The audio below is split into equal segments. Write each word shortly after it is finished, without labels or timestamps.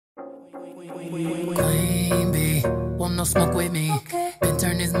Queen bee, want no smoke with me. Okay. Then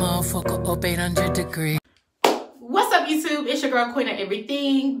turn this motherfucker up 800 degrees. What's up, YouTube? It's your girl, Queen of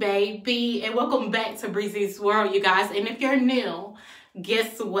Everything, baby. And welcome back to Breezy's World, you guys. And if you're new,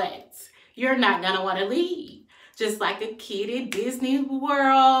 guess what? You're not gonna want to leave. Just like a kid in Disney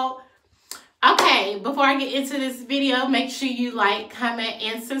World. Okay, before I get into this video, make sure you like, comment,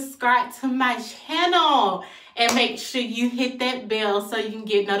 and subscribe to my channel. And make sure you hit that bell so you can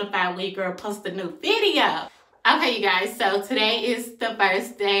get notified when your girl posts a new video. Okay, you guys, so today is the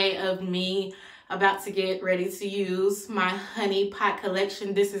first day of me about to get ready to use my honey pot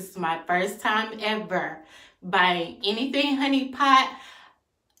collection. This is my first time ever buying anything honey pot.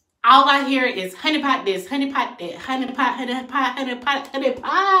 All I hear is honey pot this, honey pot that, honey pot, honey pot, honey pot, honey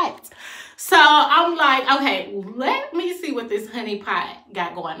pot. So I'm like, okay, let me see what this honey pot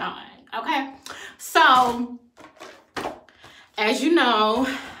got going on. Okay, so as you know,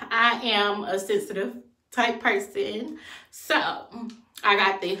 I am a sensitive type person. So I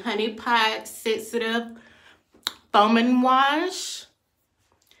got the honey pot sensitive foaming wash.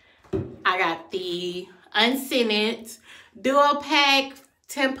 I got the unscented dual pack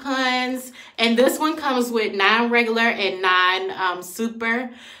tampons, and this one comes with 9 regular and 9 super.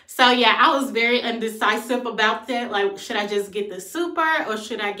 So yeah, I was very undecisive about that. Like, should I just get the super or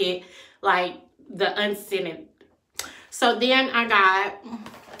should I get like the unscented? So then I got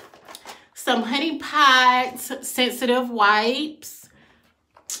some honey pot sensitive wipes.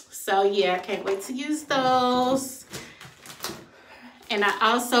 So yeah, I can't wait to use those. And I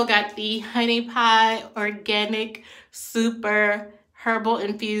also got the honey pot organic super herbal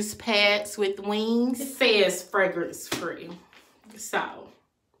infused pads with wings. It says fragrance free. So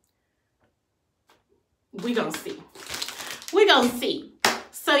we gonna see. We gonna see.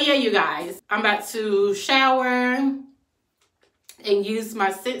 So yeah, you guys, I'm about to shower and use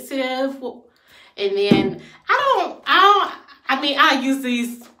my sensitive. And then I mean, I use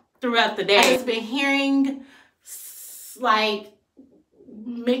these throughout the day. I've just been hearing like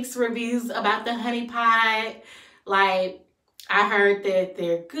mixed reviews about the honey pot. Like, I heard that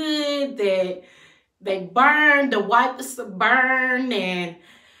they're good, that they burn, the wipes burn, and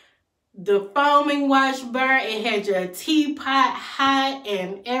the foaming wash burn. It had your teapot hot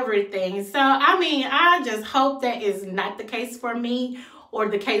and everything. So, I mean, I just hope that is not the case for me or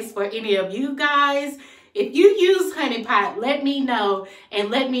the case for any of you guys. If you use honey pot, let me know, and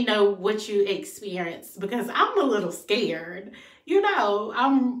let me know what you experienced, because I'm a little scared. You know,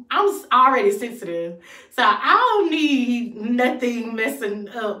 I'm already sensitive, so I don't need nothing messing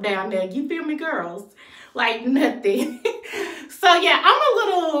up down there. You feel me, girls? Like, nothing. So yeah, I'm a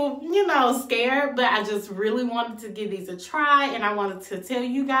little, you know, scared, but I just really wanted to give these a try, and I wanted to tell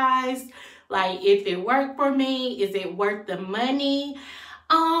you guys, like, if it worked for me, is it worth the money?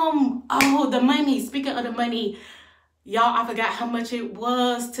 Oh, the money. Speaking of the money, y'all, I forgot how much it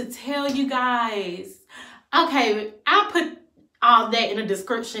was to tell you guys. Okay, I'll put all that in the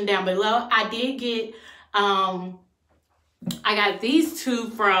description down below. I did get, I got these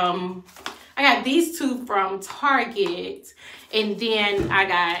two from Target, and then I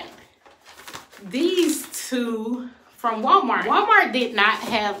got these two from Walmart. Walmart did not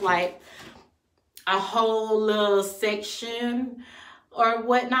have like a whole little section or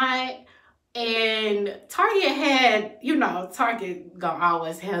whatnot, and Target had, you know, Target gonna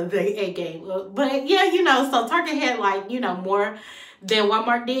always have the A game up, but yeah, you know, so Target had like, you know, more than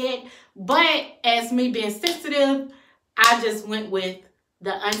Walmart did. But as me being sensitive, I just went with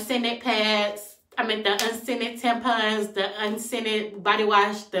the unscented pads, I mean the unscented tampons, the unscented body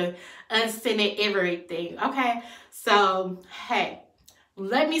wash, the unscented everything. Okay, so hey,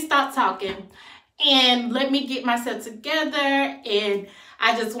 let me stop talking and let me get myself together. And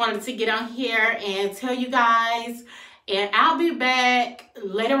I just wanted to get on here and tell you guys, and I'll be back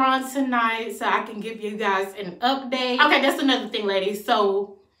later on tonight so I can give you guys an update. Okay, that's another thing, ladies.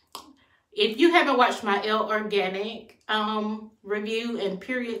 So if you haven't watched my itorganic review and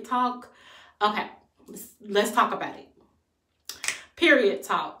period talk, okay, let's talk about it. Period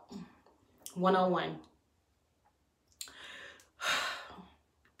talk 101.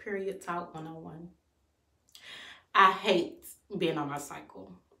 Period talk 101. I hate being on my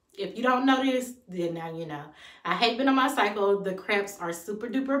cycle. If you don't know this, then now you know. I hate being on my cycle. The cramps are super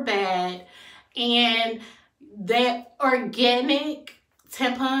duper bad. And that organic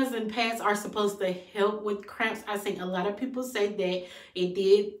tampons and pads are supposed to help with cramps. I think a lot of people say that it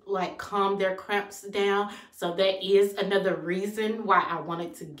did like calm their cramps down. So that is another reason why I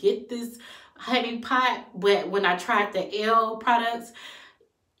wanted to get this honey pot. But when I tried the L products,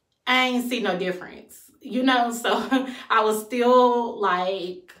 I ain't see no difference, you know. So I was still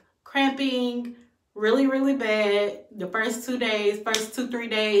like cramping really, really bad. The first 2 days, first 2-3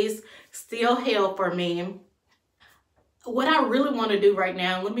 days, still hell for me. What I really want to do right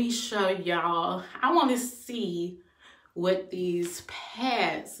now, let me show y'all. I want to see what these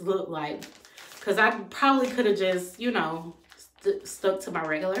pads look like. Because I probably could have just, you know, stuck to my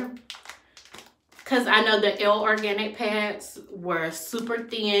regular. Because I know the itorganic pads were super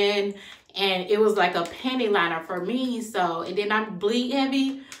thin. And it was like a panty liner for me. So, and then I bleed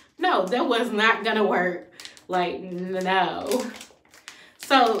heavy. No, that was not going to work. Like, no.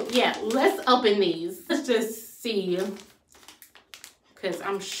 So, yeah, let's open these. Let's just see. Because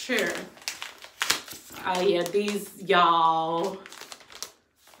I'm sure. Oh, yeah, these, y'all.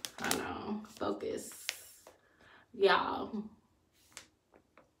 I know. Focus. Y'all.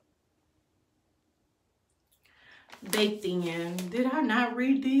 They thin. Did I not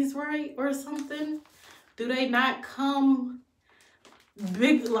read these right or something? Do they not come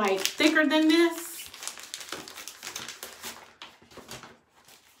big, like thicker than this?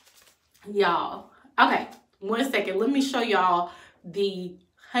 Y'all. Okay. 1 second. Let me show y'all the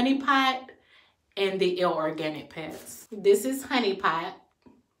honey pot and the itorganic pads. This is honey pot,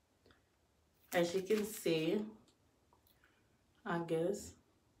 as you can see, I guess.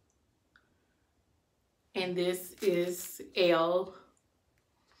 And this is L.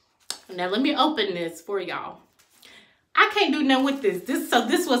 Now let me open this for y'all. I can't do nothing with this. So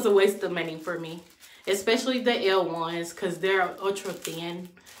this was a waste of money for me, especially the L ones, because they're ultra thin.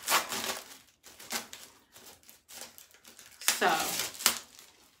 So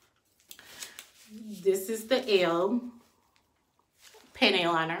this is the L panty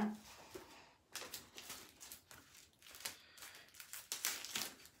liner.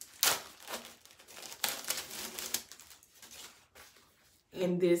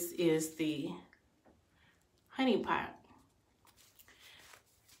 And this is the honey pot.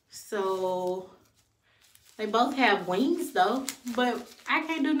 So they both have wings though, but I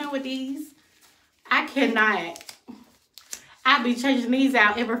can't do nothing with these. I cannot. I'd be changing these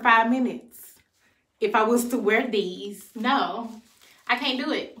out every 5 minutes if I was to wear these. No, I can't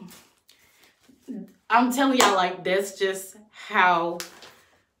do it. I'm telling y'all, like, that's just how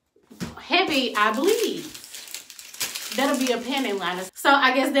heavy I bleed. That'll be a panty liner. So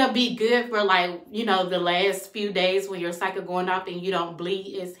I guess they'll be good for, like, you know, the last few days when your cycle going off and you don't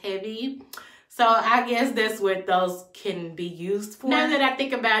bleed as heavy. So I guess that's what those can be used for. Now that I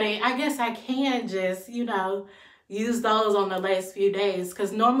think about it, I guess I can just, you know, use those on the last few days.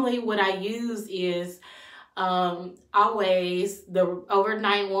 Because normally what I use is always the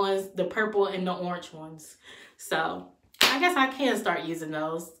overnight ones, the purple and the orange ones. So I guess I can start using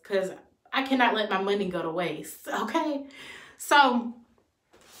those because I cannot let my money go to waste, okay? So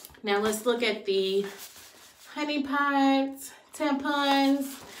now let's look at the honey pots,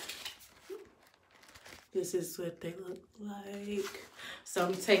 tampons. This is what they look like. So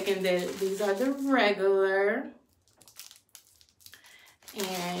I'm taking these are the regular.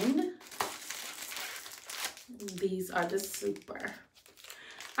 And these are the super.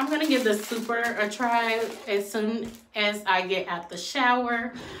 I'm gonna give the super a try as soon as I get out the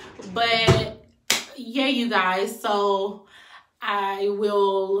shower. But yeah, you guys, so I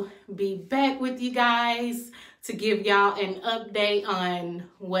will be back with you guys to give y'all an update on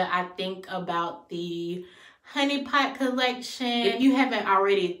what I think about the honey pot collection. If you haven't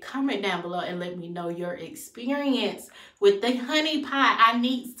already, comment down below and let me know your experience with the honey pot. I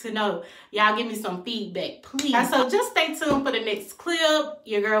need to know. Y'all give me some feedback, please. So just stay tuned for the next clip.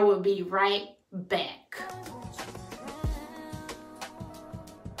 Your girl will be right back.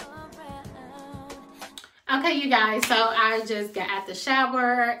 Okay, you guys, so I just got out the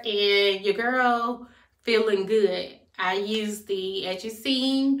shower and your girl feeling good. I used the, as you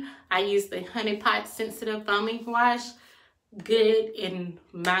seen, I used the honey pot sensitive foaming wash. Good in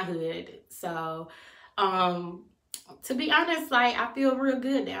my hood. So, to be honest, like, I feel real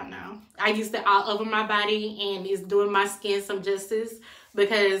good down now. I used it all over my body and it's doing my skin some justice,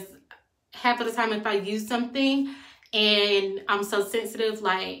 because half of the time if I use something and I'm so sensitive,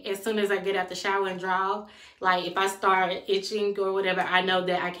 like, as soon as I get out the shower and dry off, like, if I start itching or whatever, I know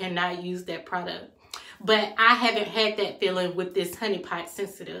that I cannot use that product. But I haven't had that feeling with this honey pot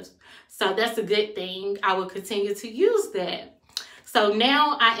sensitive. So that's a good thing. I will continue to use that. So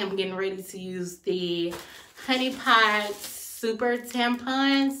now I am getting ready to use the honey pot super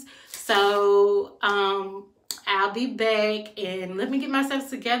tampons. So I'll be back and let me get myself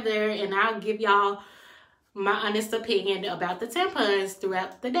together and I'll give y'all my honest opinion about the tampons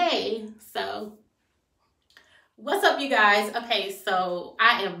throughout the day. So what's up, you guys? Okay, so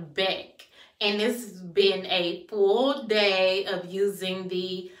I am back. And it's been a full day of using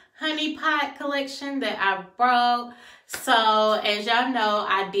the honey pot collection that I brought. So as y'all know,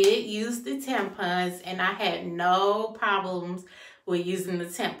 I did use the tampons and I had no problems with using the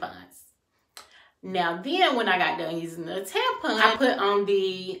tampons. Now then, when I got done using the tampon, I put on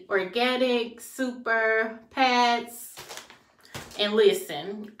the organic super pads. And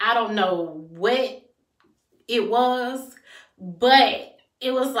listen, I don't know what it was, but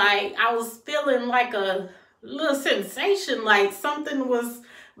it was like I was feeling like a little sensation, like something was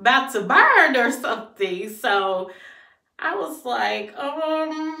about to burn or something. So I was like,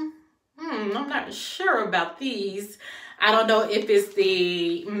 I'm not sure about these. I don't know if it's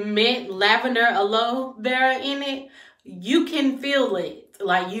the mint lavender aloe vera in it. You can feel it.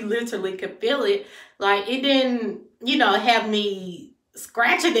 Like, you literally could feel it. Like, it didn't, you know, have me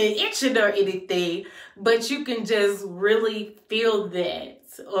scratching and itching or anything, but you can just really feel that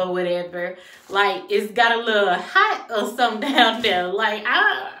or whatever. Like, it's got a little hot or something down there. Like,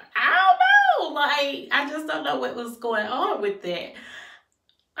 I don't know. Like, I just don't know what was going on with that.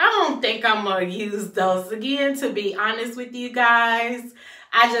 I don't think I'm going to use those again, to be honest with you guys.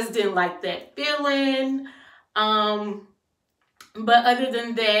 I just didn't like that feeling. But other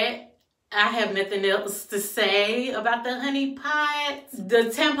than that, I have nothing else to say about the honey pots.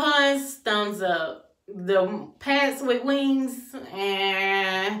 The tampons, thumbs up. The pads with wings,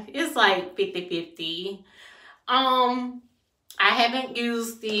 it's like 50-50. I haven't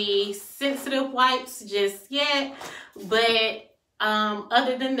used the sensitive wipes just yet, but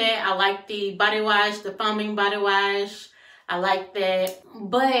other than that, I like the body wash, the foaming body wash. I like that.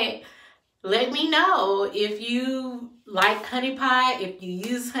 But let me know if you like honey pot, if you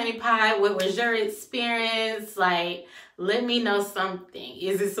use honey pot, what was your experience? Like, let me know something.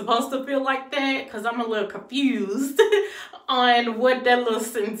 Is it supposed to feel like that? Because I'm a little confused on what that little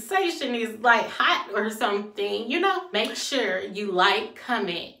sensation is, like hot or something, you know? Make sure you like,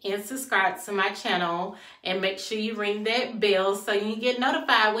 comment, and subscribe to my channel. And make sure you ring that bell so you get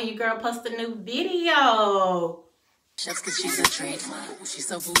notified when your girl posts a new video. Just 'cause she's a trademark, she's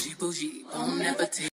so bougie, won't never take.